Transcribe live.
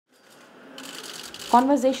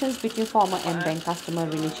Conversations between former AmBank customer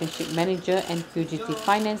relationship manager and fugitive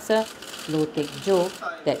financier Low Taek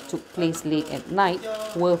Jho that took place late at night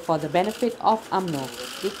were for the benefit of Umno,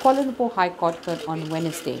 the Kuala Lumpur High Court heard on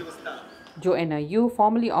Wednesday. Joanna Yu,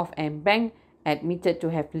 formerly of AmBank, admitted to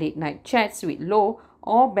have late-night chats with Low,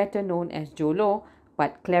 or better known as Jho Low,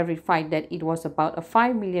 but clarified that it was about a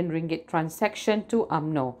 5 million ringgit transaction to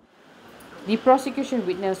Umno. The prosecution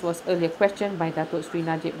witness was earlier questioned by Datuk Sri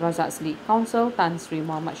Najib Razak's lead counsel Tan Sri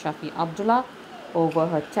Muhammad Shafi Abdullah over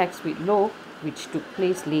her text with Low, which took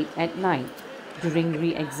place late at night. During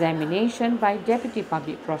re-examination by Deputy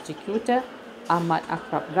Public Prosecutor Ahmad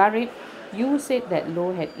Akrab Garib, Yu said that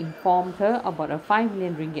Low had informed her about a 5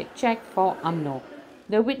 million ringgit cheque for Umno.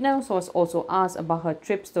 The witness was also asked about her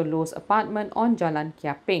trips to Low's apartment on Jalan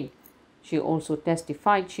Kiaping. She also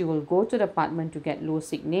testified she will go to the apartment to get Low's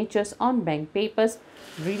signatures on bank papers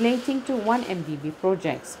relating to 1MDB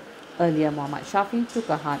projects. Earlier, Muhammad Shafi took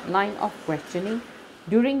a hard line of questioning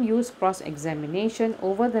during Yu's cross-examination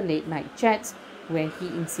over the late-night chats, where he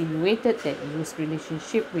insinuated that Yu's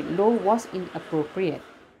relationship with Low was inappropriate.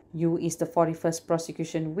 Yu is the 41st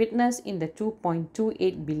prosecution witness in the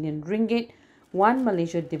 2.28 billion ringgit One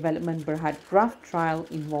Malaysia Development Berhad graft trial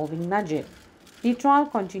involving Najib. The trial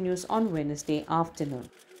continues on Wednesday afternoon.